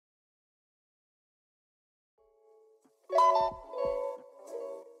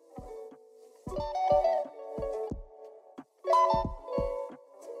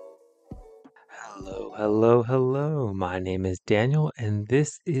Hello, hello. My name is Daniel, and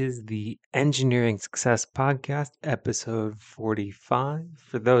this is the Engineering Success Podcast, episode 45.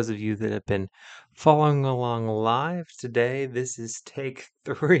 For those of you that have been following along live today, this is take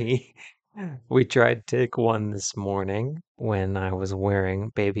 3. We tried take 1 this morning when I was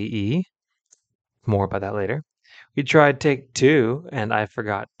wearing Baby E. More about that later. We tried take 2, and I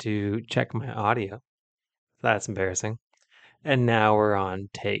forgot to check my audio. That's embarrassing. And now we're on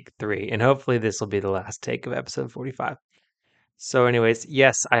take 3, and hopefully this will be the last take of episode 45. So, anyways,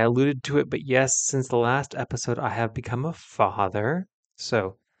 yes, I alluded to it, but yes, since the last episode, I have become a father.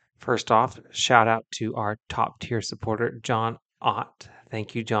 So, first off, shout out to our top tier supporter, John Ott.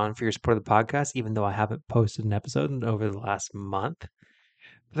 Thank you, John, for your support of the podcast, even though I haven't posted an episode in over the last month.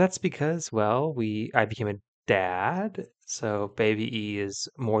 But that's because, well, I became a dad. So, baby E is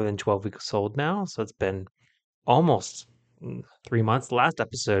more than 12 weeks old now. So, it's been almost 3 months. The last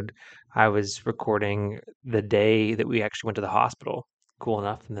episode, I was recording the day that we actually went to the hospital. Cool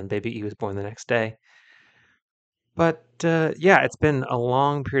enough. And then baby E was born the next day. But yeah, it's been a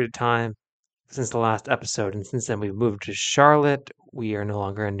long period of time since the last episode. And since then, we've moved to Charlotte. We are no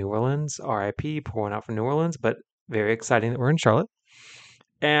longer in New Orleans. RIP, pouring out for New Orleans, but very exciting that we're in Charlotte.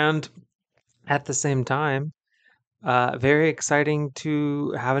 And at the same time, very exciting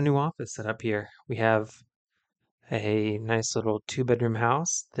to have a new office set up here. We have a nice little 2-bedroom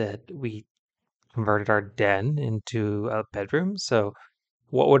house that we converted our den into a bedroom. So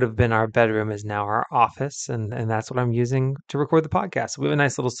what would have been our bedroom is now our office, and that's what I'm using to record the podcast. We have a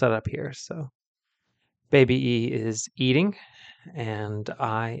nice little setup here. So baby E is eating, and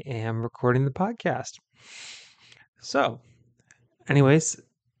I am recording the podcast. So, anyways,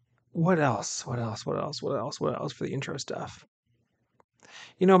 what else? What else for the intro stuff?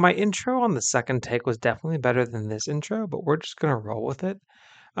 You know, my intro on the second take was definitely better than this intro, but we're just going to roll with it.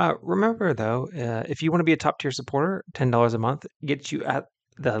 Remember, though, if you want to be a top tier supporter, $10 a month gets you at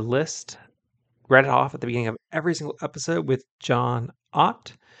the list, read it off at the beginning of every single episode with John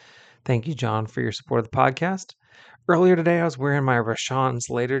Ott. Thank you, John, for your support of the podcast. Earlier today, I was wearing my Rashawn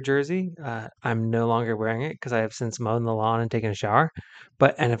Slater jersey. I'm no longer wearing it because I have since mown the lawn and taken a shower.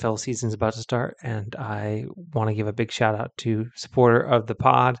 But NFL season's about to start, and I want to give a big shout out to supporter of the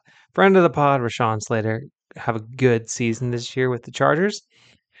pod, friend of the pod, Rashawn Slater. Have a good season this year with the Chargers.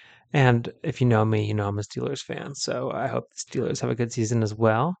 And if you know me, you know I'm a Steelers fan. So I hope the Steelers have a good season as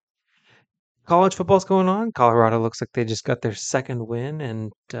well. College football's going on. Colorado looks like they just got their second win,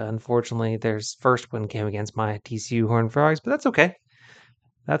 and unfortunately, their first win came against my TCU Horned Frogs, but that's okay.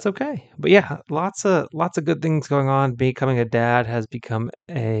 That's okay. But yeah, lots of good things going on. Becoming a dad has been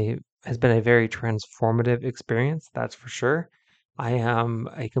a very transformative experience, that's for sure. I am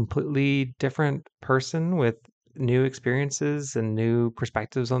a completely different person with new experiences and new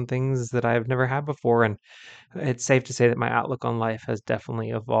perspectives on things that I've never had before, and it's safe to say that my outlook on life has definitely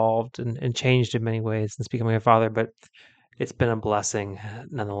evolved and changed in many ways since becoming a father, but it's been a blessing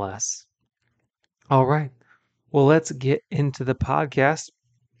nonetheless. All right. Well, let's get into the podcast.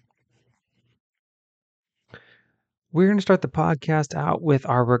 We're going to start the podcast out with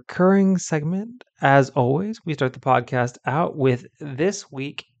our recurring segment. As always, we start the podcast out with This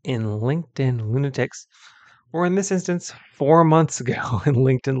Week in LinkedIn Lunatics, or in this instance, 4 months ago in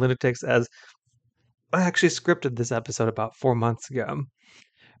LinkedIn Lunatics, as I actually scripted this episode about 4 months ago.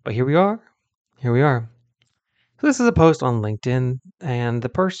 But here we are. Here we are. So this is a post on LinkedIn, and the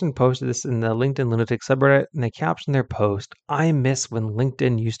person posted this in the LinkedIn Lunatic subreddit, and they captioned their post, "I miss when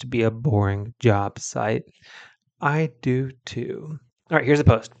LinkedIn used to be a boring job site." I do too. All right, here's the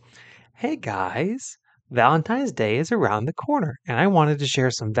post. "Hey guys, Valentine's Day is around the corner, and I wanted to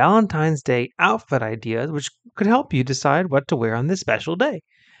share some Valentine's Day outfit ideas which could help you decide what to wear on this special day.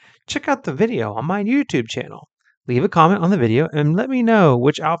 Check out the video on my YouTube channel. Leave a comment on the video and let me know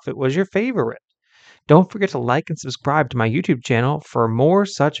which outfit was your favorite. Don't forget to like and subscribe to my YouTube channel for more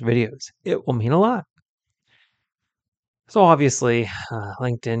such videos. It will mean a lot." So obviously,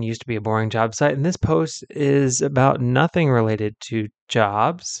 LinkedIn used to be a boring job site, and this post is about nothing related to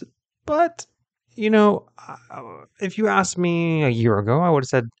jobs. But, if you asked me a year ago, I would have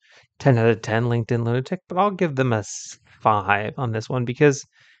said 10 out of 10 LinkedIn lunatic, but I'll give them a 5 on this one because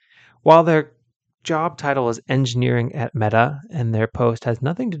while their job title is engineering at Meta, and their post has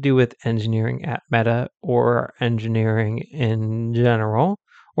nothing to do with engineering at Meta or engineering in general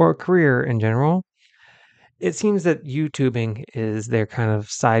or a career in general, it seems that YouTubing is their kind of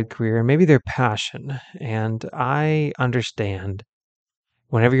side career and maybe their passion. And I understand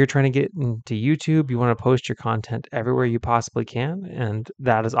whenever you're trying to get into YouTube, you want to post your content everywhere you possibly can. And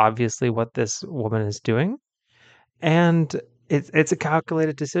that is obviously what this woman is doing. And it's a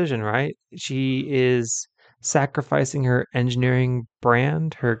calculated decision, right? She is sacrificing her engineering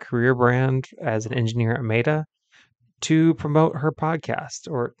brand, her career brand as an engineer at Meta to promote her podcast,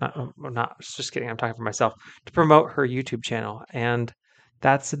 or not, just kidding, I'm talking for myself, to promote her YouTube channel. And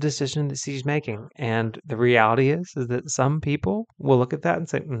that's the decision that she's making. And the reality is that some people will look at that and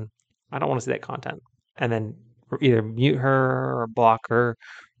say, I don't want to see that content. And then either mute her or block her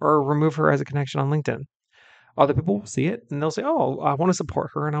or remove her as a connection on LinkedIn. Other people will see it and they'll say, oh, I want to support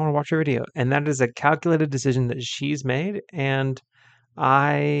her and I want to watch her video. And that is a calculated decision that she's made. And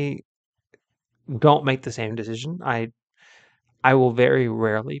I don't make the same decision. I will very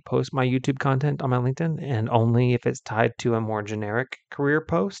rarely post my YouTube content on my LinkedIn, and only if it's tied to a more generic career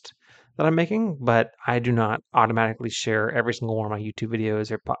post that I'm making. But I do not automatically share every single one of my YouTube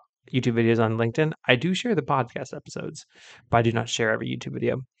videos or YouTube videos on LinkedIn. I do share the podcast episodes, but I do not share every YouTube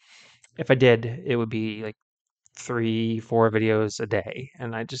video. If I did, it would be like 3, 4 videos a day,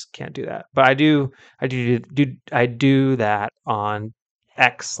 and I just can't do that. But I do that on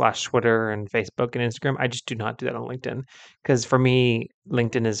X/Twitter and Facebook and Instagram. I just do not do that on LinkedIn, because for me,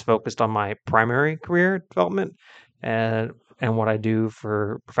 LinkedIn is focused on my primary career development and what I do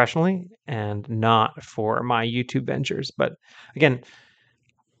for professionally, and not for my YouTube ventures. But again,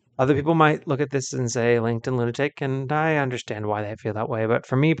 other people might look at this and say LinkedIn lunatic, and I understand why they feel that way. But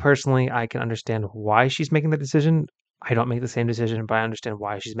for me personally, I can understand why she's making the decision. I don't make the same decision, but I understand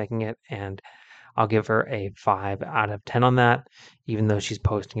why she's making it. And I'll give her a 5 out of 10 on that, even though she's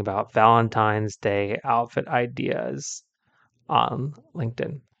posting about Valentine's Day outfit ideas on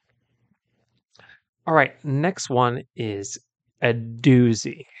LinkedIn. All right, next one is a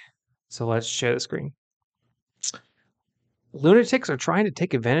doozy. So let's share the screen. Lunatics are trying to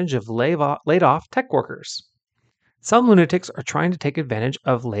take advantage of laid off tech workers. Some lunatics are trying to take advantage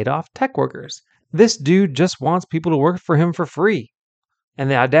of laid off tech workers. This dude just wants people to work for him for free. And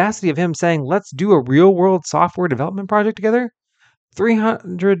the audacity of him saying, let's do a real world software development project together.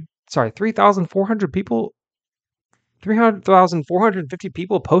 3,400 people, 300,450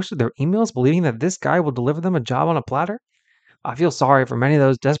 people posted their emails believing that this guy will deliver them a job on a platter. I feel sorry for many of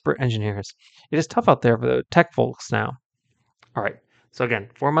those desperate engineers. It is tough out there for the tech folks now. All right. So again,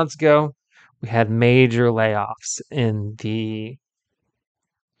 4 months ago, we had major layoffs in the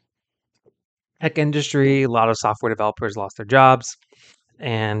tech industry. A lot of software developers lost their jobs.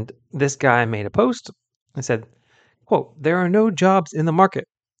 And this guy made a post and said, quote, there are no jobs in the market.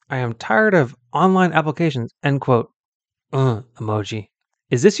 I am tired of online applications, end quote. Emoji.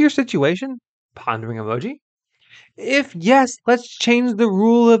 Is this your situation? Pondering emoji. If yes, let's change the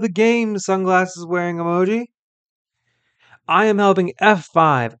rule of the game, sunglasses wearing emoji. I am helping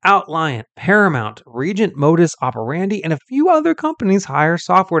F5, Outliant, Paramount, Regent Modus Operandi, and a few other companies hire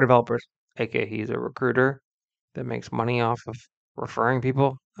software developers. AKA he's a recruiter that makes money off of referring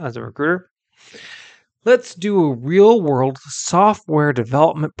people as a recruiter. Let's do a real world software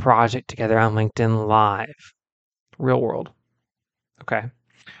development project together on LinkedIn Live. Real world. Okay.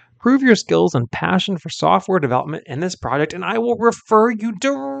 Prove your skills and passion for software development in this project, and I will refer you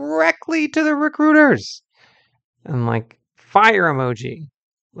directly to the recruiters. And like, fire emoji.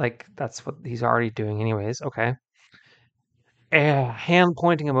 Like, that's what he's already doing anyways. Okay. Hand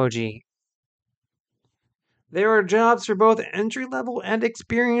pointing emoji. There are jobs for both entry level and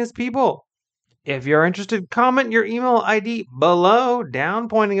experienced people. If you're interested, comment your email ID below, down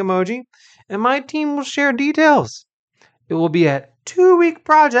pointing emoji, and my team will share details. It will be a 2-week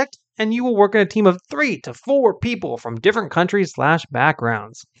project, and you will work in a team of 3 to 4 people from different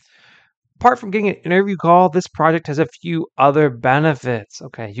countries/backgrounds. Apart from getting an interview call, this project has a few other benefits.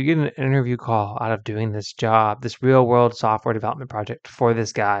 Okay, you get an interview call out of doing this job, this real world software development project for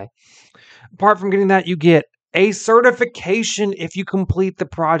this guy. Apart from getting that, you get a certification if you complete the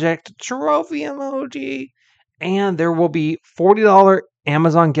project, trophy emoji, and there will be $40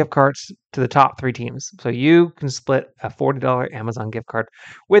 Amazon gift cards to the top 3 teams. So you can split a $40 Amazon gift card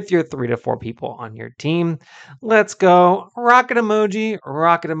with your 3 to 4 people on your team. Let's go. Rocket emoji,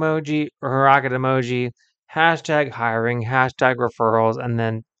 rocket emoji, rocket emoji. Hashtag hiring, hashtag referrals, and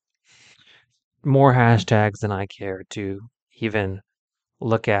then more hashtags than I care to even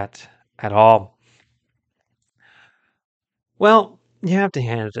look at all. Well, you have to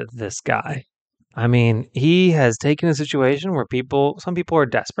hand it to this guy. I mean, he has taken a situation where some people are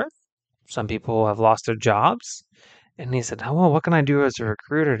desperate, some people have lost their jobs, and he said, oh, well, what can I do as a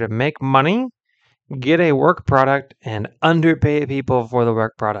recruiter to make money, get a work product, and underpay people for the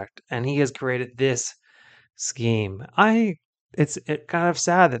work product? And he has created this scheme. It's kind of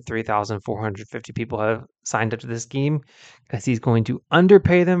sad that 3,450 people have signed up to this scheme, because he's going to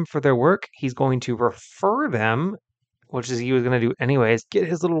underpay them for their work. He's going to refer them which is he was going to do anyways, get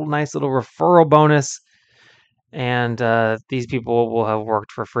his nice little referral bonus, and these people will have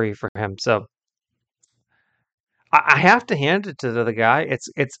worked for free for him. So I have to hand it to the guy.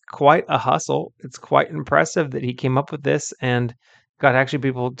 It's quite a hustle. It's quite impressive that he came up with this and got actually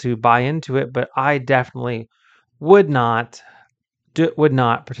people to buy into it. But I definitely would not would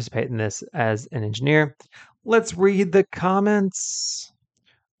not participate in this as an engineer. Let's read the comments.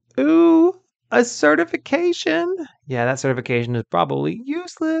 Ooh, a certification. Yeah, that certification is probably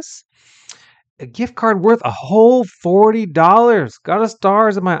useless. A gift card worth a whole $40. Got a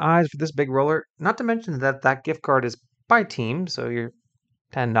stars in my eyes for this big roller. Not to mention that gift card is by team, so you're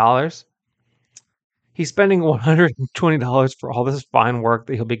 $10. He's spending $120 for all this fine work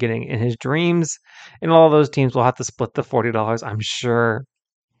that he'll be getting in his dreams, and all those teams will have to split the $40, I'm sure.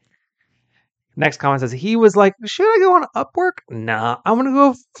 Next comment says, he was like, should I go on Upwork? Nah, I'm going to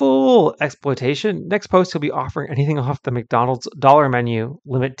go full exploitation. Next post, he'll be offering anything off the McDonald's dollar menu,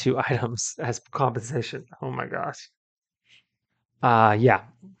 limit 2 items as compensation. Oh my gosh. Yeah.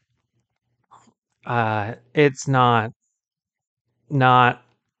 It's not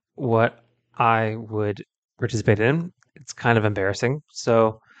what I would participate in. It's kind of embarrassing.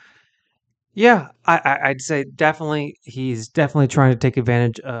 So yeah, I'd say definitely he's definitely trying to take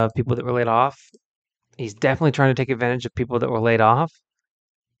advantage of people that were laid off. He's definitely trying to take advantage of people that were laid off.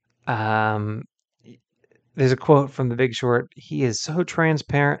 Um, there's a quote from The Big Short. He is so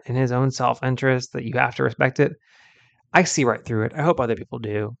transparent in his own self-interest that you have to respect it. I see right through it. I hope other people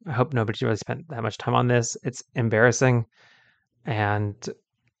do. I hope nobody really spent that much time on this. It's embarrassing. And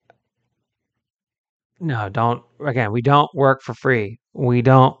no, don't. Again, we don't work for free. We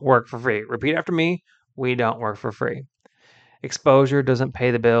don't work for free. Repeat after me. We don't work for free. Exposure doesn't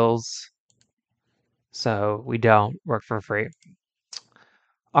pay the bills. So we don't work for free.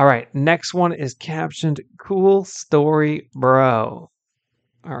 All right, next one is captioned Cool Story Bro.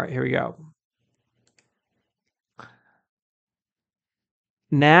 All right, here we go.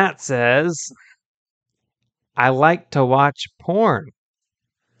 Nat says, I like to watch porn.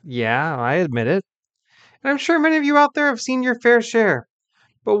 Yeah, I admit it. And I'm sure many of you out there have seen your fair share.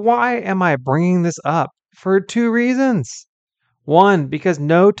 But why am I bringing this up? For 2 reasons. 1, because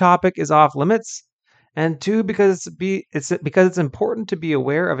no topic is off limits. And 2, because it's important to be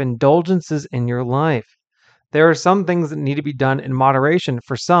aware of indulgences in your life. There are some things that need to be done in moderation.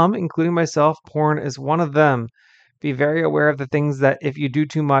 For some, including myself, porn is one of them. Be very aware of the things that, if you do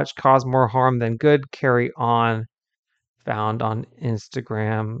too much, cause more harm than good. Carry on. Found on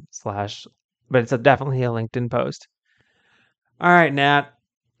Instagram / but it's definitely a LinkedIn post. All right, Nat.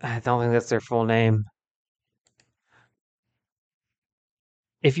 I don't think that's their full name.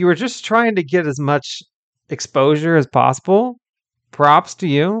 If you were just trying to get as much exposure as possible, props to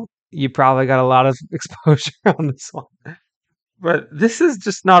you. You probably got a lot of exposure on this one. But this is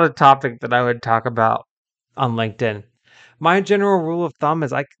just not a topic that I would talk about on LinkedIn. My general rule of thumb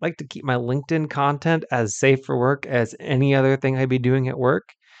is I like to keep my LinkedIn content as safe for work as any other thing I'd be doing at work.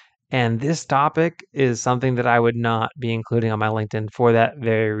 And this topic is something that I would not be including on my LinkedIn for that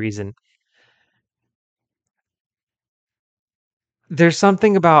very reason. There's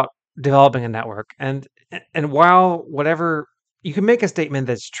something about developing a network, and while whatever you can make a statement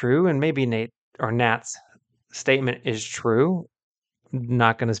that's true, and maybe Nat's statement is true,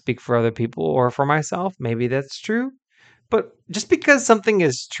 not going to speak for other people or for myself. Maybe that's true. But just because something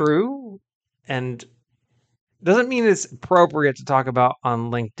is true and doesn't mean it's appropriate to talk about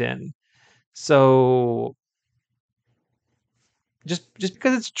on LinkedIn. So just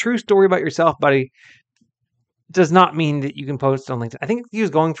because it's a true story about yourself, buddy, does not mean that you can post on LinkedIn. I think he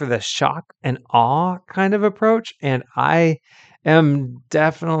was going for the shock and awe kind of approach, and I am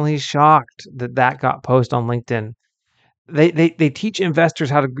definitely shocked that got posted on LinkedIn. They teach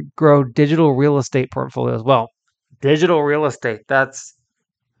investors how to grow digital real estate portfolios. Well, digital real estate, that's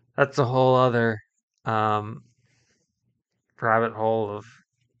a whole other um, rabbit hole of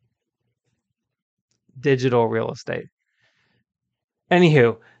digital real estate.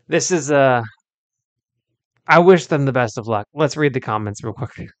 Anywho, this is I wish them the best of luck. Let's read the comments real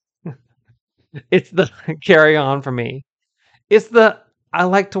quick. It's the carry on for me. It's the I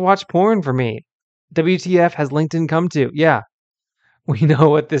like to watch porn for me. WTF has LinkedIn come to? Yeah, we know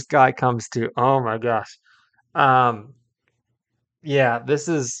what this guy comes to. Oh my gosh. Um, yeah, this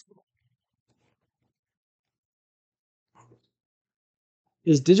is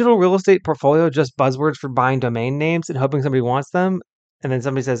digital real estate portfolio just buzzwords for buying domain names and hoping somebody wants them? And then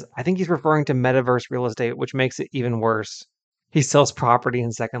somebody says, I think he's referring to metaverse real estate, which makes it even worse. He sells property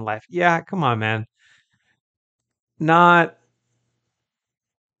in Second Life. Yeah, come on, man. Not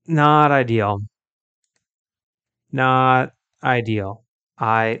not ideal. Not ideal.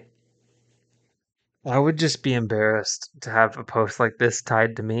 I I would just be embarrassed to have a post like this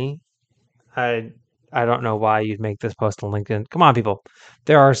tied to me. I I don't know why you'd make this post on LinkedIn. Come on, people.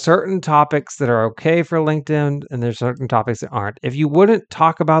 There are certain topics that are okay for LinkedIn, and there's certain topics that aren't. If you wouldn't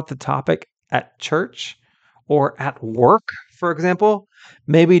talk about the topic at church or at work, for example,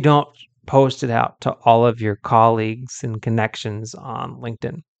 maybe don't post it out to all of your colleagues and connections on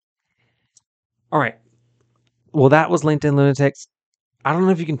LinkedIn. All right. Well, that was LinkedIn Lunatics. I don't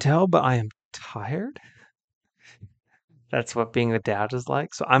know if you can tell, but I am tired. That's what being a dad is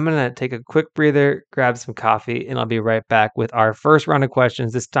like. So I'm going to take a quick breather, grab some coffee, and I'll be right back with our first round of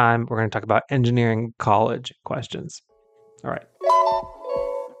questions. This time, we're going to talk about engineering college questions. All right.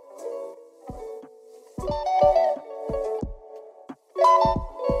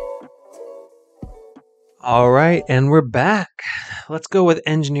 All right, and we're back. Let's go with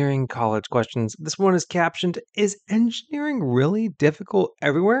engineering college questions. This one is captioned, "Is engineering really difficult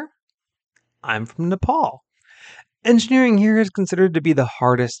everywhere?" I'm from Nepal. Engineering here is considered to be the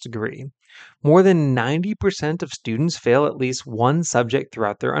hardest degree. More than 90% of students fail at least one subject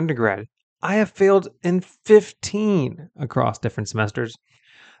throughout their undergrad. I have failed in 15 across different semesters.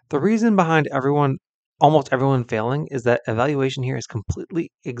 The reason behind almost everyone failing is that evaluation here is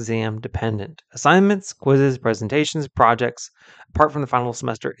completely exam dependent. Assignments, quizzes, presentations, projects, apart from the final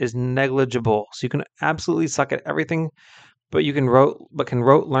semester, is negligible. So you can absolutely suck at everything, but can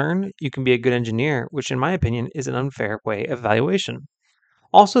rote learn, you can be a good engineer, which in my opinion is an unfair way of evaluation.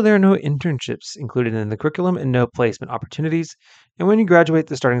 Also, there are no internships included in the curriculum and no placement opportunities. And when you graduate,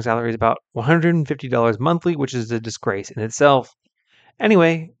 the starting salary is about $150 monthly, which is a disgrace in itself.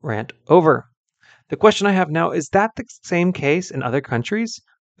 Anyway, rant over. The question I have now, is that the same case in other countries,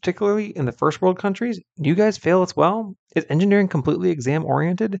 particularly in the first world countries? Do you guys fail as well? Is engineering completely exam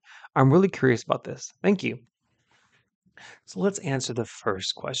oriented? I'm really curious about this. Thank you. So let's answer the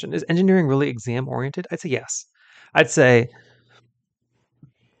first question. Is engineering really exam oriented? I'd say yes. I'd say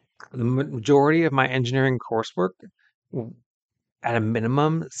the majority of my engineering coursework, at a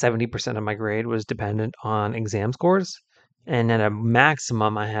minimum, 70% of my grade was dependent on exam scores. And at a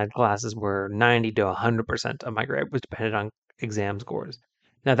maximum, I had classes where 90 to 100% of my grade was dependent on exam scores.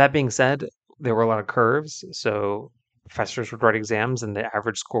 Now, that being said, there were a lot of curves. So professors would write exams and the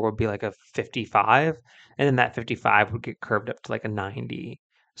average score would be like a 55. And then that 55 would get curved up to like a 90.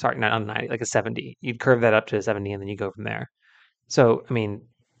 Sorry, not a 90, like a 70. You'd curve that up to a 70 and then you go from there. So, I mean,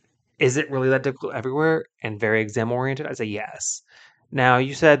 is it really that difficult everywhere and very exam oriented? I'd say yes. Now,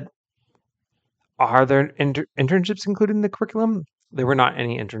 you said, are there internships included in the curriculum? There were not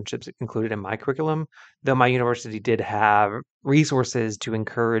any internships included in my curriculum, though my university did have resources to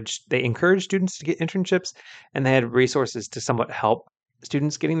they encouraged students to get internships, and they had resources to somewhat help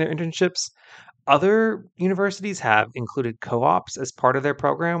students getting their internships. Other universities have included co-ops as part of their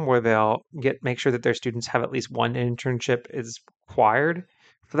program where they'll make sure that their students have at least one internship is required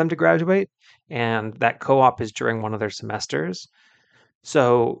for them to graduate, and that co-op is during one of their semesters.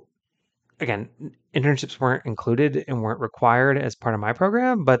 So again, internships weren't included and weren't required as part of my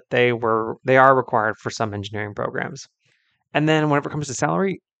program, but they are required for some engineering programs. And then whenever it comes to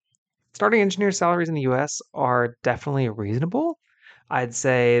salary, starting engineer salaries in the US are definitely reasonable. I'd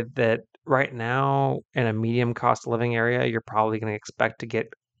say that right now in a medium cost of living area, you're probably going to expect to get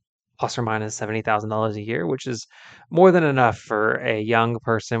plus or minus $70,000 a year, which is more than enough for a young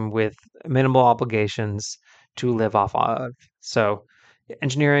person with minimal obligations to live off of. So,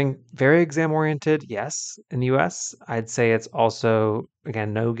 engineering, very exam oriented, yes, in the US. I'd say it's also,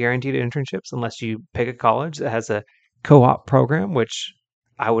 again, no guaranteed internships unless you pick a college that has a co op program, which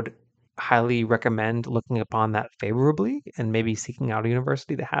I would highly recommend looking upon that favorably and maybe seeking out a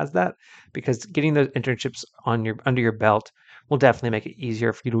university that has that, because getting those internships on your under your belt will definitely make it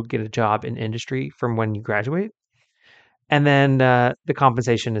easier for you to get a job in industry from when you graduate. And then the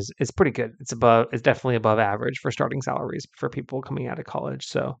compensation is pretty good. It's definitely above average for starting salaries for people coming out of college.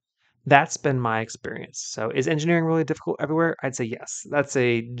 So that's been my experience. So is engineering really difficult everywhere? I'd say yes. That's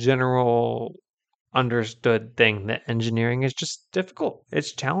a general understood thing, that engineering is just difficult.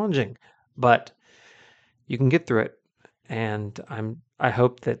 It's challenging, but you can get through it. And I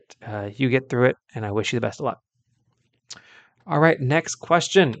hope that you get through it, and I wish you the best of luck. All right, next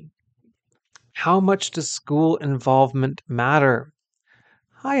question. How much does school involvement matter?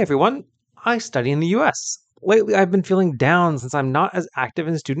 Hi, everyone. I study in the US. Lately, I've been feeling down since I'm not as active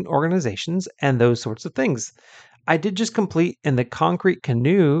in student organizations and those sorts of things. I did just complete in the concrete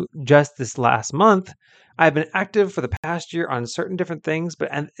canoe just this last month. I've been active for the past year on certain different things,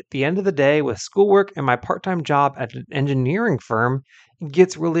 but at the end of the day, with schoolwork and my part time job at an engineering firm, it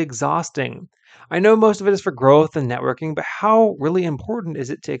gets really exhausting. I know most of it is for growth and networking, but how really important is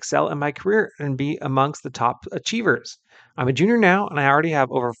it to excel in my career and be amongst the top achievers? I'm a junior now, and I already have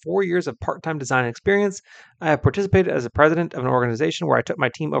over 4 years of part time design experience. I have participated as a president of an organization where I took my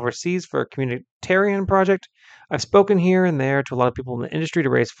team overseas for a communitarian project. I've spoken here and there to a lot of people in the industry to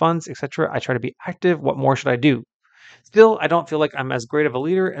raise funds, etc. I try to be active. What more should I do? Still, I don't feel like I'm as great of a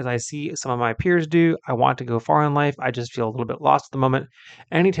leader as I see some of my peers do. I want to go far in life. I just feel a little bit lost at the moment.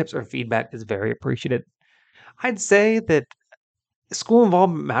 Any tips or feedback is very appreciated. I'd say that school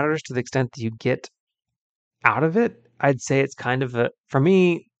involvement matters to the extent that you get out of it. I'd say it's kind of for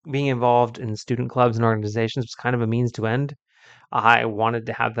me, being involved in student clubs and organizations was kind of a means to end. I wanted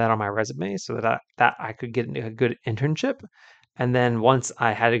to have that on my resume so that I could get a good internship. And then once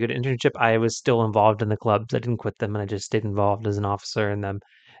I had a good internship, I was still involved in the clubs. I didn't quit them, and I just stayed involved as an officer in them.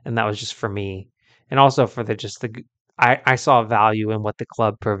 And that was just for me, and also for I saw value in what the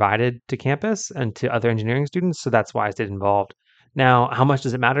club provided to campus and to other engineering students, so that's why I stayed involved. Now, how much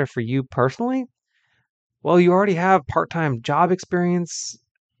does it matter for you personally? Well, you already have part-time job experience.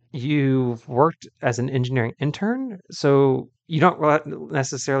 You've worked as an engineering intern, so you don't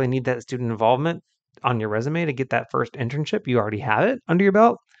necessarily need that student involvement on your resume to get that first internship. You already have it under your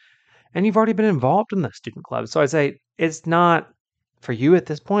belt, and you've already been involved in the student club. So I'd say it's not for you at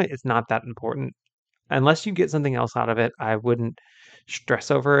this point, it's not that important. Unless you get something else out of it, I wouldn't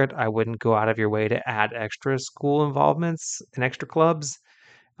stress over it. I wouldn't go out of your way to add extra school involvements and extra clubs.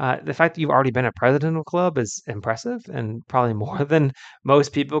 The fact that you've already been a president of a club is impressive and probably more than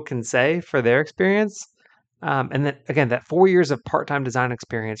most people can say for their experience. And then again, that 4 years of part-time design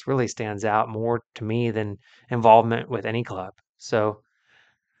experience really stands out more to me than involvement with any club. So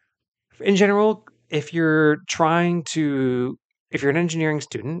in general, if you're an engineering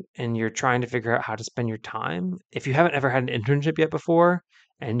student and you're trying to figure out how to spend your time, if you haven't ever had an internship yet before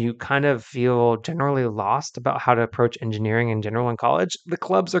and you kind of feel generally lost about how to approach engineering in general in college, the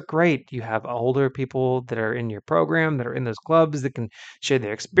clubs are great. You have older people that are in your program that are in those clubs that can share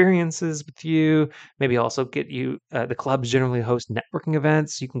their experiences with you. Maybe also get you, the clubs generally host networking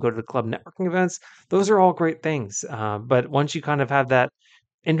events. You can go to the club networking events. Those are all great things. But once you kind of have that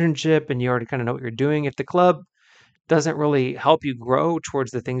internship and you already kind of know what you're doing, if the club doesn't really help you grow towards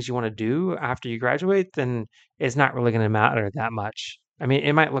the things you want to do after you graduate, then it's not really going to matter that much. I mean,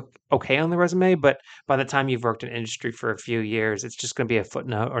 it might look okay on the resume, but by the time you've worked in industry for a few years, it's just going to be a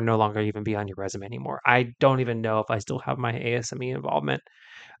footnote or no longer even be on your resume anymore. I don't even know if I still have my ASME involvement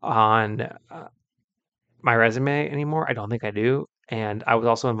on my resume anymore. I don't think I do. And I was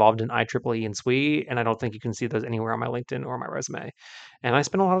also involved in IEEE and SWE, and I don't think you can see those anywhere on my LinkedIn or my resume. And I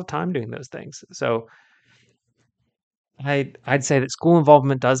spent a lot of time doing those things. So I'd say that school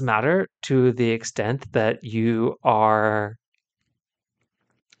involvement does matter to the extent that you are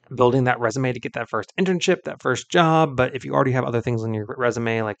building that resume to get that first internship, that first job. But if you already have other things on your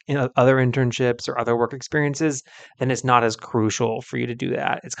resume, like other internships or other work experiences, then it's not as crucial for you to do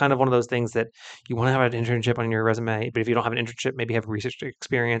that. It's kind of one of those things that you want to have an internship on your resume, but if you don't have an internship, maybe have research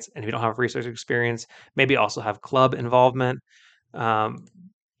experience. And if you don't have research experience, maybe also have club involvement. Um,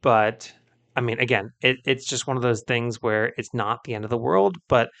 but I mean, again, it's just one of those things where it's not the end of the world.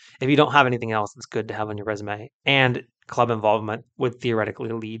 But if you don't have anything else, it's good to have on your resume. And club involvement would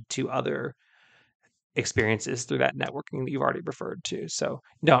theoretically lead to other experiences through that networking that you've already referred to. So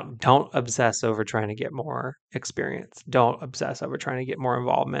don't obsess over trying to get more experience. Don't obsess over trying to get more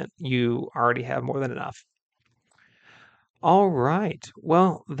involvement. You already have more than enough. All right.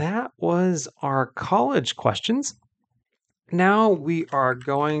 Well, that was our college questions. Now we are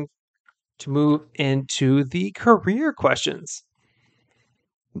going to move into the career questions.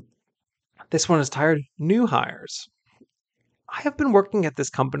 This one is titled New Hires. I have been working at this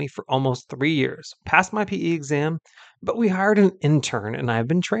company for almost 3 years, passed my PE exam, but we hired an intern and I have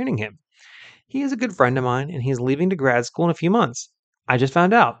been training him. He is a good friend of mine and he's leaving to grad school in a few months. I just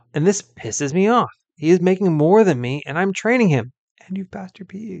found out, and this pisses me off. He is making more than me and I'm training him. And you've passed your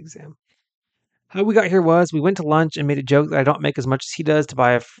PE exam. How we got here was we went to lunch and made a joke that I don't make as much as he does to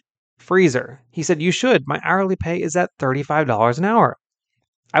buy a freezer. He said, "You should. My hourly pay is at $35 an hour."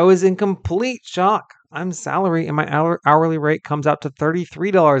 I was in complete shock. I'm salary and my hourly rate comes out to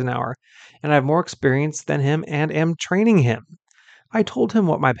 $33 an hour, and I have more experience than him and am training him. I told him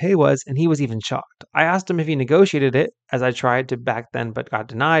what my pay was, and he was even shocked. I asked him if he negotiated it, as I tried to back then but got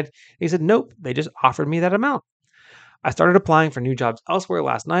denied. He said, "Nope, they just offered me that amount." I started applying for new jobs elsewhere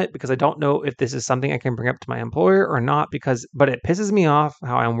last night because I don't know if this is something I can bring up to my employer or not but it pisses me off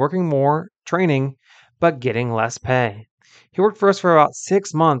how I'm working more training but getting less pay. He worked for us for about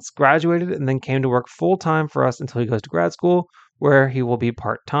 6 months, graduated, and then came to work full time for us until he goes to grad school, where he will be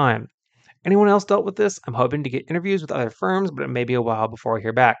part time. Anyone else dealt with this? I'm hoping to get interviews with other firms, but it may be a while before I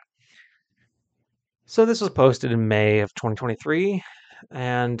hear back. So this was posted in May of 2023,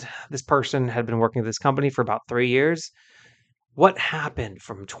 and this person had been working at this company for about 3 years. What happened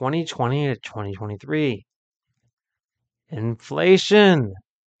from 2020 to 2023? Inflation.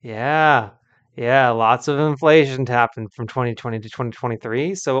 Yeah. Yeah, lots of inflation happened from 2020 to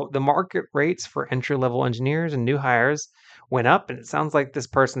 2023. So the market rates for entry level engineers and new hires went up. And it sounds like this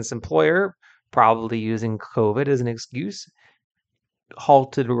person's employer, probably using COVID as an excuse,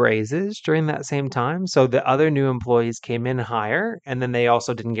 halted raises during that same time. So the other new employees came in higher, and then they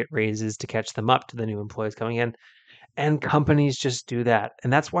also didn't get raises to catch them up to the new employees coming in. And companies just do that.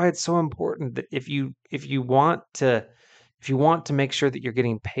 And that's why it's so important that if you want to make sure that you're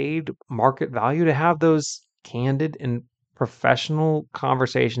getting paid market value, to have those candid and professional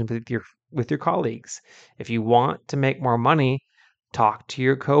conversations with your colleagues. If you want to make more money, talk to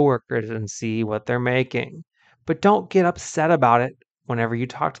your coworkers and see what they're making. But don't get upset about it whenever you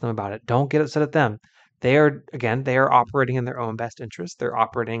talk to them about it. Don't get upset at them. They are operating in their own best interest. They're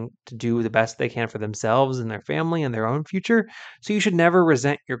operating to do the best they can for themselves and their family and their own future. So you should never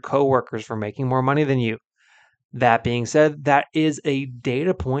resent your coworkers for making more money than you. That being said, that is a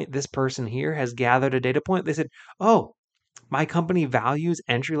data point. This person here has gathered a data point. They said, "Oh, my company values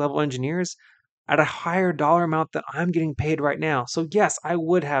entry level engineers at a higher dollar amount than I'm getting paid right now." So, yes, I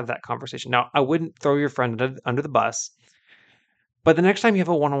would have that conversation. Now, I wouldn't throw your friend under the bus, but the next time you have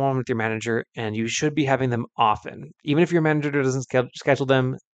a one on one with your manager, and you should be having them often, even if your manager doesn't schedule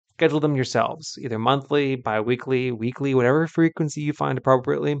them yourselves, either monthly, bi weekly, weekly, whatever frequency you find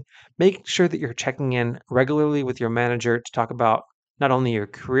appropriately. Make sure that you're checking in regularly with your manager to talk about not only your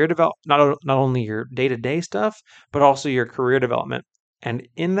career develop, not only your day to day stuff, but also your career development. And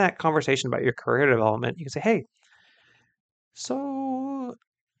in that conversation about your career development, you can say, "Hey, so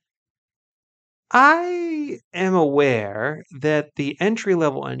I am aware that the entry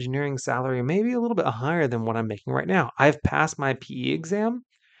level engineering salary may be a little bit higher than what I'm making right now. I've passed my PE exam.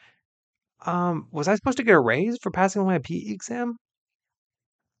 Was I supposed to get a raise for passing my PE exam?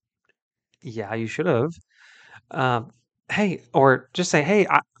 Yeah, you should have. Um, hey, or just say, hey,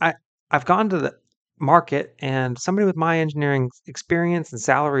 I've gone to the market, and somebody with my engineering experience and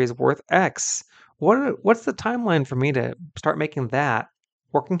salary is worth X. What's the timeline for me to start making that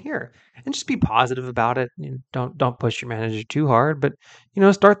working here?" And just be positive about it. Don't push your manager too hard, but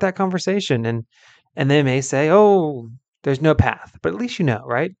start that conversation, and they may say, "Oh, there's no path," but at least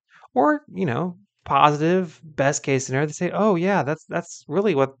right? Or positive best case scenario, they say, "Oh yeah, that's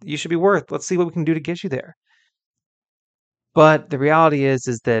really what you should be worth. Let's see what we can do to get you there." But the reality is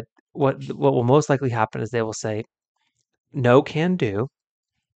that what will most likely happen is they will say, "No can do,"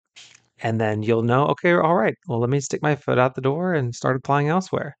 and then you'll know, "Okay, all right. Well, let me stick my foot out the door and start applying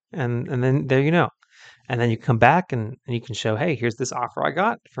elsewhere." And then there you know. And then you come back and you can show, "Hey, here's this offer I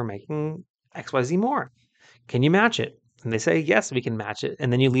got for making XYZ more. Can you match it?" And they say, "Yes, we can match it."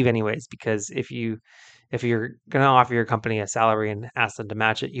 And then you leave anyways, because if you're gonna offer your company a salary and ask them to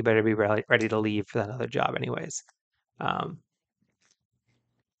match it, you better be ready to leave for that other job anyways. Um,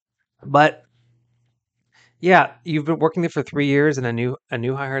 but Yeah, you've been working there for 3 years and a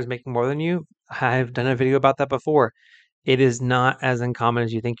new hire is making more than you. I've done a video about that before. It is not as uncommon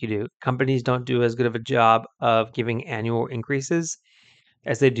as you think you do. Companies don't do as good of a job of giving annual increases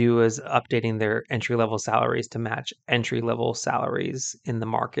as they do as updating their entry level salaries to match entry level salaries in the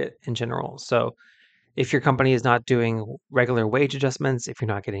market in general. So if your company is not doing regular wage adjustments, if you're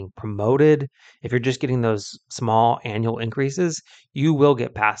not getting promoted, if you're just getting those small annual increases, you will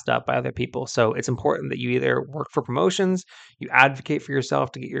get passed up by other people. So it's important that you either work for promotions, you advocate for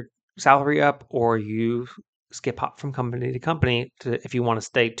yourself to get your salary up, or you skip hop from company to company if you want to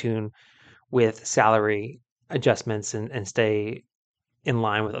stay tuned with salary adjustments and stay in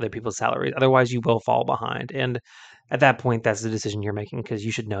line with other people's salaries. Otherwise, you will fall behind. And at that point, that's the decision you're making, because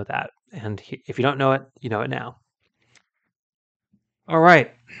you should know that. And if you don't know it, you know it now. All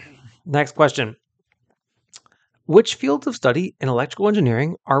right. Next question. Which fields of study in electrical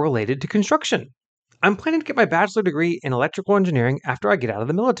engineering are related to construction? I'm planning to get my bachelor degree in electrical engineering after I get out of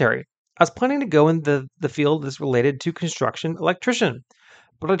the military. I was planning to go in the field that's related to construction electrician,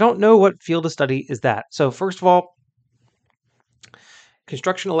 but I don't know what field of study is that. So, first of all,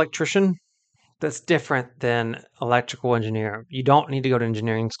 construction electrician, that's different than electrical engineer. You don't need to go to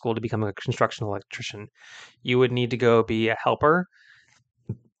engineering school to become a construction electrician. You would need to go be a helper,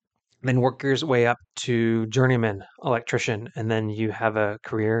 then work your way up to journeyman electrician, and then you have a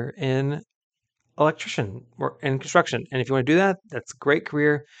career in electrician or in construction. And if you want to do that, that's a great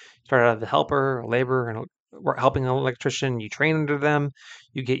career. Start out as a helper, a laborer, and helping an electrician. You train under them,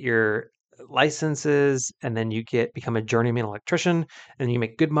 you get your licenses, and then you become a journeyman electrician, and you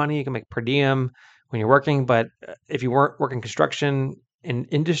make good money. You can make per diem when you're working. But if you weren't working construction in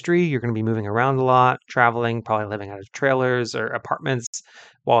industry, you're going to be moving around a lot, traveling, probably living out of trailers or apartments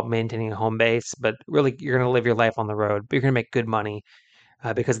while maintaining a home base. But really, you're going to live your life on the road, but you're going to make good money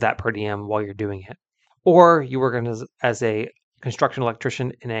because of that per diem while you're doing it. Or you work as a construction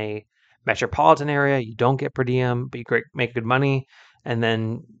electrician in a metropolitan area. You don't get per diem, but you make good money, and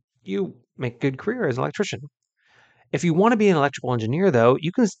then you make a good career as an electrician. If you want to be an electrical engineer, though,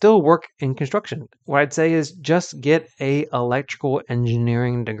 you can still work in construction. What I'd say is just get a electrical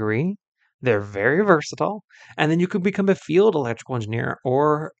engineering degree. They're very versatile, and then you could become a field electrical engineer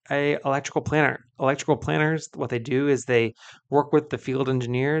or a electrical planner. Electrical planners, what they do is they work with the field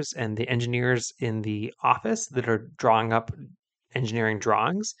engineers and the engineers in the office that are drawing up engineering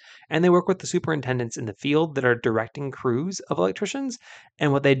drawings, and they work with the superintendents in the field that are directing crews of electricians.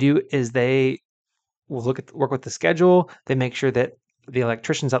 And what they do is they will work with the schedule. They make sure that the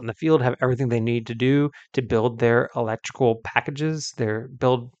electricians out in the field have everything they need to do to build their electrical packages,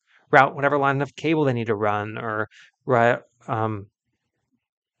 route whatever line of cable they need to run, or right.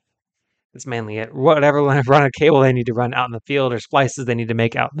 That's mainly it. Whatever line of run of cable they need to run out in the field, or splices they need to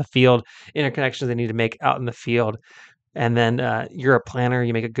make out in the field, interconnections they need to make out in the field. And then you're a planner.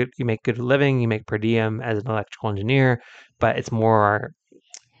 You make good living. You make per diem as an electrical engineer, but it's more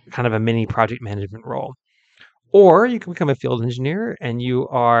kind of a mini project management role. Or you can become a field engineer and you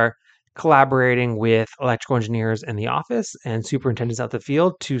are collaborating with electrical engineers in the office and superintendents out the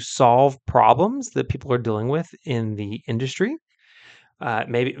field to solve problems that people are dealing with in the industry.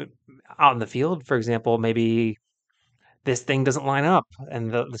 Maybe out in the field, for example, maybe this thing doesn't line up,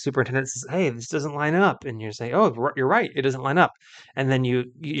 and the superintendent says, hey, this doesn't line up, and you're saying, oh, you're right, it doesn't line up. And then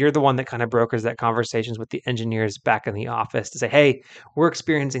you're the one that kind of brokers that conversations with the engineers back in the office to say, hey, we're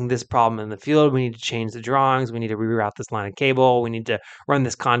experiencing this problem in the field, we need to change the drawings, we need to reroute this line of cable, we need to run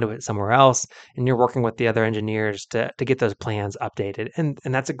this conduit somewhere else. And you're working with the other engineers to get those plans updated. And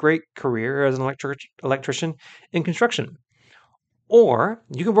that's a great career as an electrician in construction. Or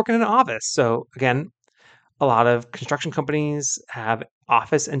you can work in an office. So again, a lot of construction companies have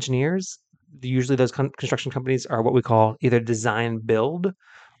office engineers. Usually, those construction companies are what we call either design build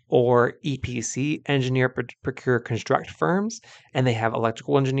or EPC, engineer, procure, construct firms. And they have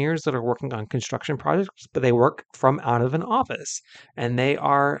electrical engineers that are working on construction projects, but they work from out of an office. And they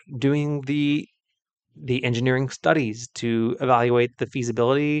are doing the engineering studies to evaluate the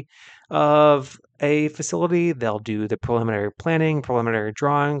feasibility of a facility. They'll do the preliminary planning, preliminary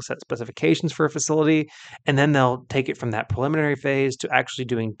drawings, set specifications for a facility, and then they'll take it from that preliminary phase to actually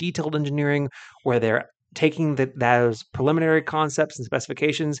doing detailed engineering, where they're taking those preliminary concepts and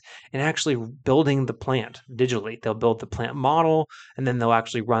specifications and actually building the plant digitally. They'll build the plant model, and then they'll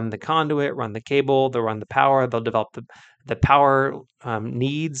actually run the conduit, run the cable, they'll run the power, they'll develop the power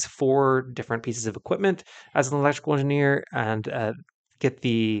needs for different pieces of equipment as an electrical engineer, and get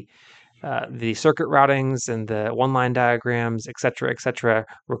the circuit routings and the one-line diagrams, et cetera,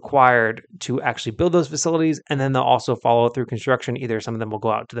 required to actually build those facilities. And then they'll also follow through construction. Either some of them will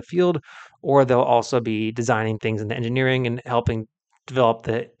go out to the field, or they'll also be designing things in the engineering and helping develop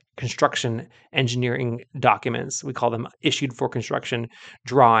the construction engineering documents. We call them issued for construction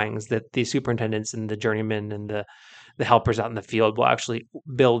drawings that the superintendents and the journeymen and the helpers out in the field will actually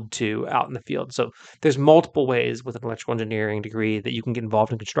build to out in the field. So there's multiple ways with an electrical engineering degree that you can get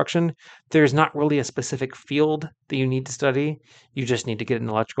involved in construction. There's not really a specific field that you need to study. You just need to get an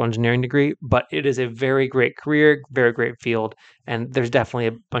electrical engineering degree, but it is a very great career, very great field, and there's definitely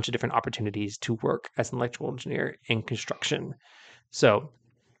a bunch of different opportunities to work as an electrical engineer in construction. So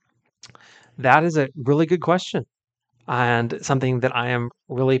that is a really good question, and something that I am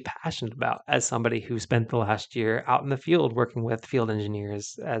really passionate about as somebody who spent the last year out in the field working with field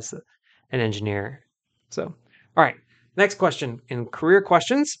engineers as an engineer. So, all right, next question in career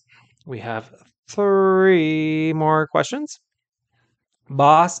questions. We have 3 more questions.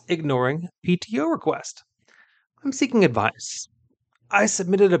 Boss ignoring PTO request. I'm seeking advice. I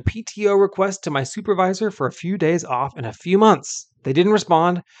submitted a PTO request to my supervisor for a few days off in a few months. They didn't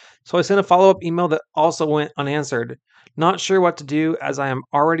respond, so I sent a follow up email that also went unanswered. Not sure what to do as I am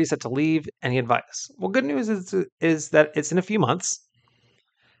already set to leave. Any advice? Well, good news is that it's in a few months.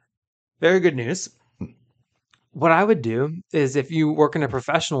 Very good news. What I would do is, if you work in a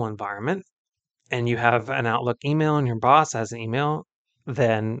professional environment and you have an Outlook email and your boss has an email,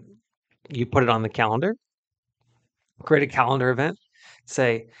 then you put it on the calendar, create a calendar event,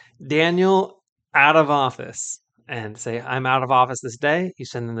 say, Daniel out of office and say, I'm out of office this day. You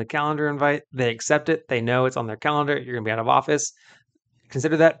send them the calendar invite. They accept it. They know it's on their calendar. You're going to be out of office.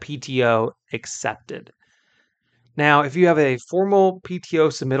 Consider that PTO accepted. Now, if you have a formal PTO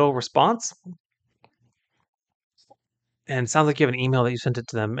submittal response, and it sounds like you have an email that you sent it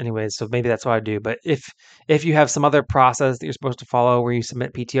to them anyways, so maybe that's what I do. But if you have some other process that you're supposed to follow where you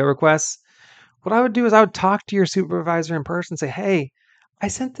submit PTO requests, what I would do is I would talk to your supervisor in person and say, hey, I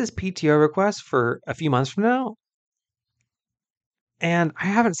sent this PTO request for a few months from now, and I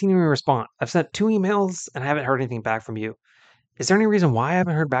haven't seen any response. I've sent 2 emails and I haven't heard anything back from you. Is there any reason why I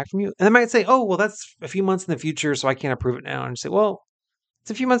haven't heard back from you? And they might say, oh, well, that's a few months in the future, so I can't approve it now. And say, well,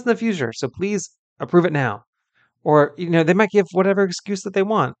 it's a few months in the future, so please approve it now. Or, they might give whatever excuse that they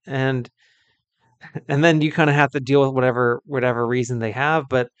want. And then you kind of have to deal with whatever reason they have.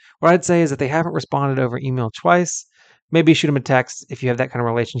 But what I'd say is if they haven't responded over email twice, maybe shoot them a text if you have that kind of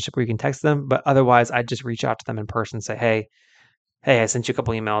relationship where you can text them. But otherwise, I'd just reach out to them in person and say, hey, I sent you a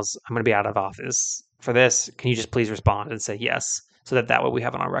couple emails. I'm going to be out of office for this. Can you just please respond and say yes? So that way we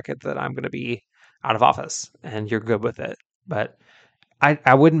have it on record that I'm going to be out of office and you're good with it. But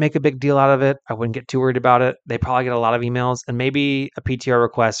I wouldn't make a big deal out of it. I wouldn't get too worried about it. They probably get a lot of emails, and maybe a PTO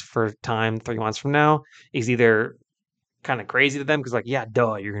request for time 3 months from now is either kind of crazy to them because, like, yeah,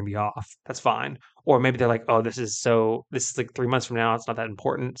 duh, you're going to be off. That's fine. Or maybe they're like, oh, this is like 3 months from now. It's not that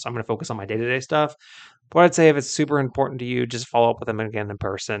important. So I'm going to focus on my day to day stuff. But I'd say if it's super important to you, just follow up with them again in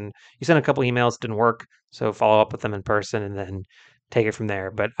person. You sent a couple emails, didn't work. So follow up with them in person and then take it from there.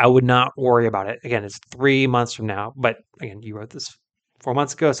 But I would not worry about it. Again, it's 3 months from now. But again, you wrote this 4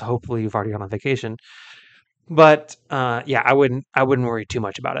 months ago. So hopefully you've already gone on vacation. But yeah, I wouldn't worry too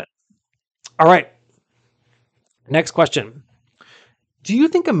much about it. All right. Next question. Do you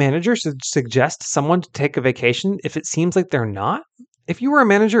think a manager should suggest someone to take a vacation if it seems like they're not? If you were a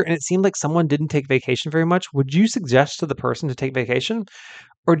manager and it seemed like someone didn't take vacation very much, would you suggest to the person to take vacation?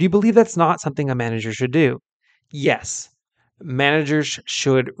 Or do you believe that's not something a manager should do? Yes. Managers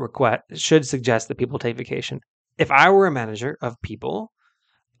should suggest that people take vacation. If I were a manager of people,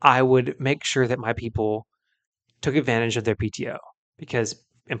 I would make sure that my people took advantage of their PTO because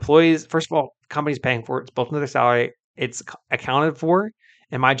employees, first of all, company's paying for it. It's built into their salary. It's accounted for.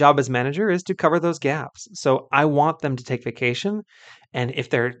 And my job as manager is to cover those gaps. So I want them to take vacation. And if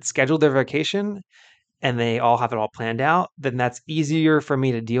they're scheduled their vacation and they all have it all planned out, then that's easier for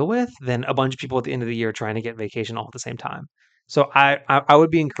me to deal with than a bunch of people at the end of the year trying to get vacation all at the same time. So I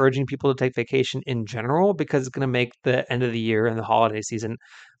would be encouraging people to take vacation in general because it's going to make the end of the year and the holiday season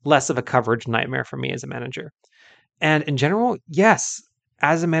less of a coverage nightmare for me as a manager. And in general, yes,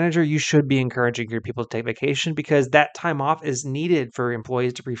 as a manager, you should be encouraging your people to take vacation because that time off is needed for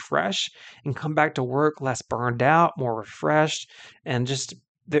employees to refresh and come back to work less burned out, more refreshed, and just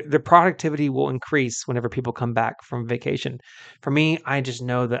the productivity will increase whenever people come back from vacation. For me, I just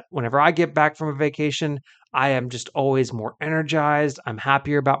know that whenever I get back from a vacation, I am just always more energized. I'm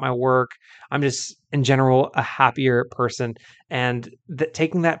happier about my work. I'm just, in general, a happier person. And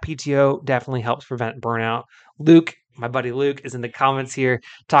taking that PTO definitely helps prevent burnout. Luke, my buddy Luke, is in the comments here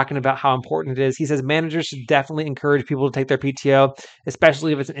talking about how important it is. He says managers should definitely encourage people to take their PTO,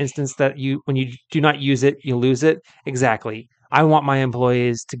 especially if it's an instance that when you do not use it, you lose it. Exactly. I want my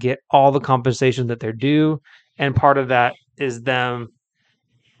employees to get all the compensation that they're due, and part of that is them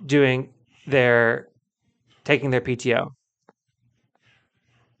doing their taking their PTO.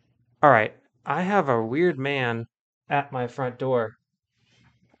 All right. I have a weird man at my front door.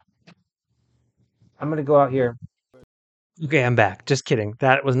 I'm going to go out here. Okay, I'm back. Just kidding.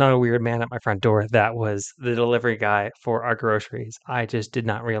 That was not a weird man at my front door. That was the delivery guy for our groceries. I just did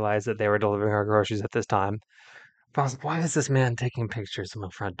not realize that they were delivering our groceries at this time. I was like, why is this man taking pictures of my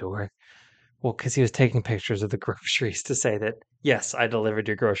front door? Well, because he was taking pictures of the groceries to say that, yes, I delivered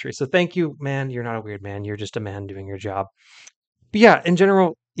your groceries. So thank you, man. You're not a weird man. You're just a man doing your job. But yeah, in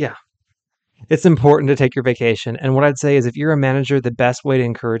general, yeah, it's important to take your vacation. And what I'd say is if you're a manager, the best way to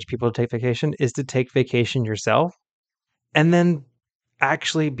encourage people to take vacation is to take vacation yourself and then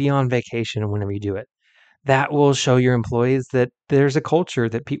actually be on vacation whenever you do it. That will show your employees that there's a culture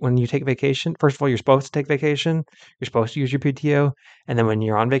that when you take vacation, first of all, you're supposed to take vacation, you're supposed to use your PTO, and then when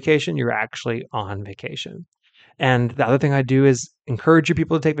you're on vacation, you're actually on vacation. And the other thing I do is encourage your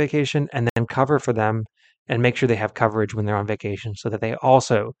people to take vacation and then cover for them and make sure they have coverage when they're on vacation so that they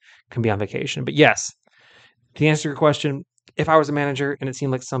also can be on vacation. But yes, to answer your question, if I was a manager and it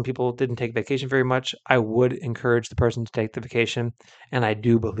seemed like some people didn't take vacation very much, I would encourage the person to take the vacation. And I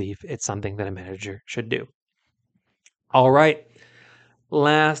do believe it's something that a manager should do. All right.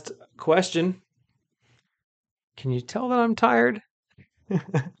 Last question. Can you tell that I'm tired?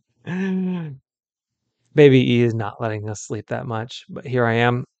 Baby E is not letting us sleep that much, but here I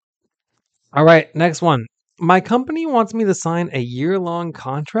am. All right, next one. My company wants me to sign a year-long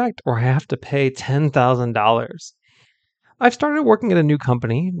contract or I have to pay $10,000. I've started working at a new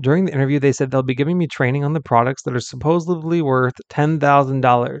company. During the interview, they said they'll be giving me training on the products that are supposedly worth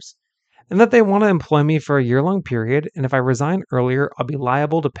 $10,000 and that they want to employ me for a year-long period. And if I resign earlier, I'll be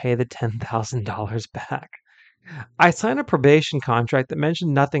liable to pay the $10,000 back. I signed a probation contract that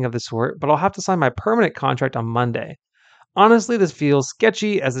mentioned nothing of the sort, but I'll have to sign my permanent contract on Monday. Honestly, this feels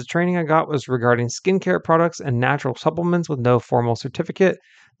sketchy as the training I got was regarding skincare products and natural supplements with no formal certificate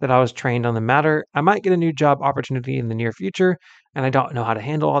that I was trained on the matter. I might get a new job opportunity in the near future, and I don't know how to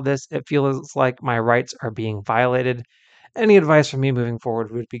handle all this. It feels like my rights are being violated. Any advice from me moving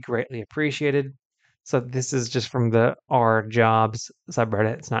forward would be greatly appreciated. So, this is just from the R Jobs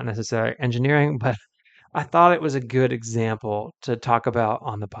subreddit. It's not necessarily engineering, but I thought it was a good example to talk about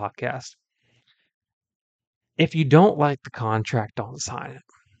on the podcast. If you don't like the contract, don't sign it.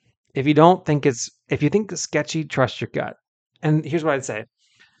 If you think it's sketchy, trust your gut. And here's what I'd say.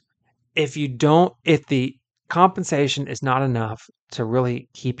 If the compensation is not enough to really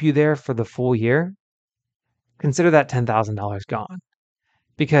keep you there for the full year, consider that $10,000 gone.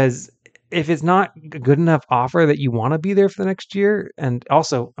 Because if it's not a good enough offer that you want to be there for the next year, and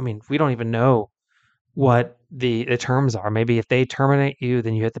also, I mean, we don't even know what the terms are. Maybe if they terminate you,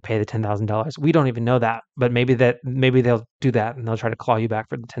 then you have to pay the $10,000. We don't even know that, but maybe they'll do that and they'll try to claw you back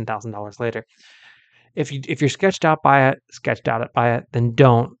for the $10,000 later. If you're sketched out by it, then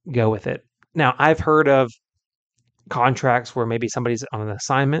don't go with it. Now, I've heard of contracts where maybe somebody's on an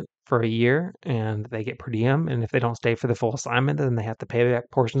assignment for a year and they get per diem, and if they don't stay for the full assignment, then they have to pay back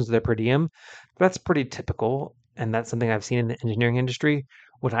portions of their per diem. That's pretty typical, and that's something I've seen in the engineering industry.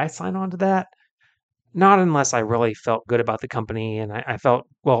 Would I sign on to that? Not unless I really felt good about the company and I felt,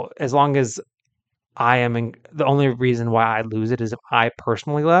 well, as long as the only reason why I'd lose it is if I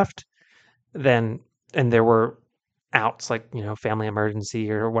personally left, then, and there were outs like, family emergency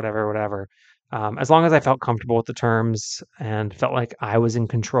or whatever. As long as I felt comfortable with the terms and felt like I was in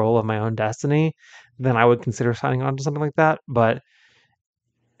control of my own destiny, then I would consider signing on to something like that. But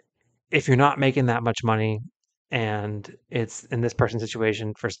if you're not making that much money and it's in this person's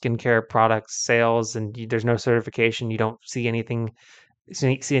situation for skincare products sales and there's no certification, you don't see any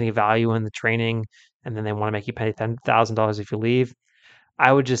value in the training, and then they want to make you pay $10,000 if you leave,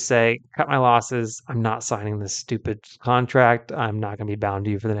 I would just say, cut my losses. I'm not signing this stupid contract. I'm not going to be bound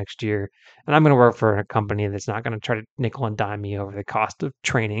to you for the next year. And I'm going to work for a company that's not going to try to nickel and dime me over the cost of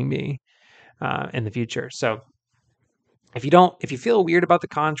training me in the future. So if you feel weird about the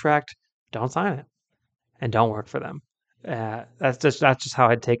contract, don't sign it and don't work for them. That's just how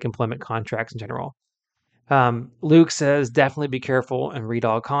I'd take employment contracts in general. Luke says definitely be careful and read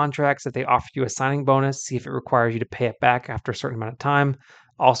all contracts. If they offer you a signing bonus, see if it requires you to pay it back after a certain amount of time.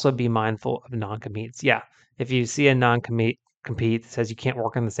 Also be mindful of non-competes. Yeah, if you see a non-compete that says you can't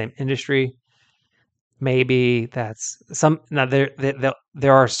work in the same industry, maybe that's some. Now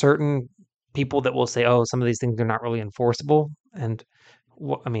there are certain people that will say, oh, some of these things are not really enforceable, and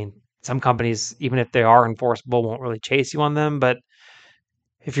I mean, some companies, even if they are enforceable, won't really chase you on them, but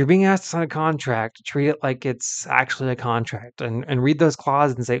if you're being asked to sign a contract, treat it like it's actually a contract and read those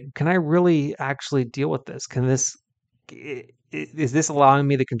clauses and say, can I really actually deal with this? Is this allowing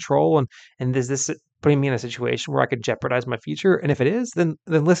me the control and is this putting me in a situation where I could jeopardize my future? And if it is, then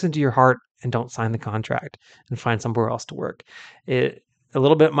listen to your heart and don't sign the contract and find somewhere else to work. A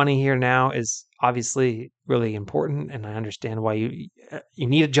little bit of money here now is obviously really important, and I understand why you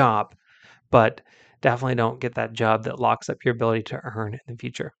need a job, but definitely don't get that job that locks up your ability to earn in the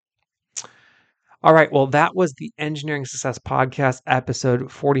future. All right, well, that was the Engineering Success Podcast,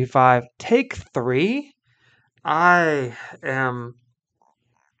 episode 45, take 3. I am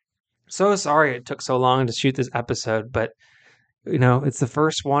so sorry it took so long to shoot this episode, but it's the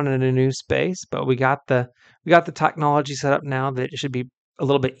first one in a new space, but we got the technology set up now that it should be a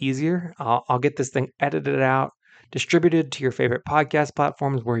little bit easier. I'll get this thing edited out, distributed to your favorite podcast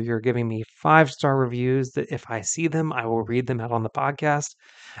platforms where you're giving me 5-star reviews that if I see them, I will read them out on the podcast.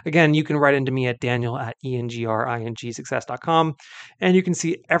 Again, you can write into me at daniel@engringsuccess.com, and you can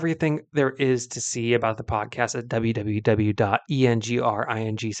see everything there is to see about the podcast at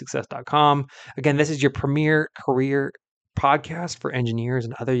www.engringsuccess.com. Again, this is your premier career podcast for engineers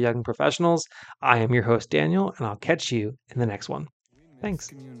and other young professionals. I am your host, Daniel, and I'll catch you in the next one.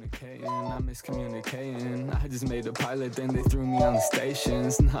 Thanks. I'm miscommunicating. I just made a pilot, then they threw me on the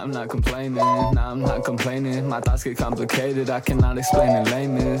stations. Now I'm not complaining. My thoughts get complicated, I cannot explain in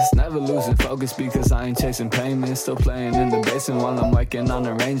layman's. Never losing focus because I ain't chasing payments. Still playing in the basement while I'm working on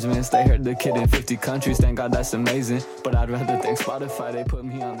arrangements. They heard the kid in 50 countries, thank God that's amazing. But I'd rather thank Spotify, they put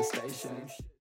me on the station.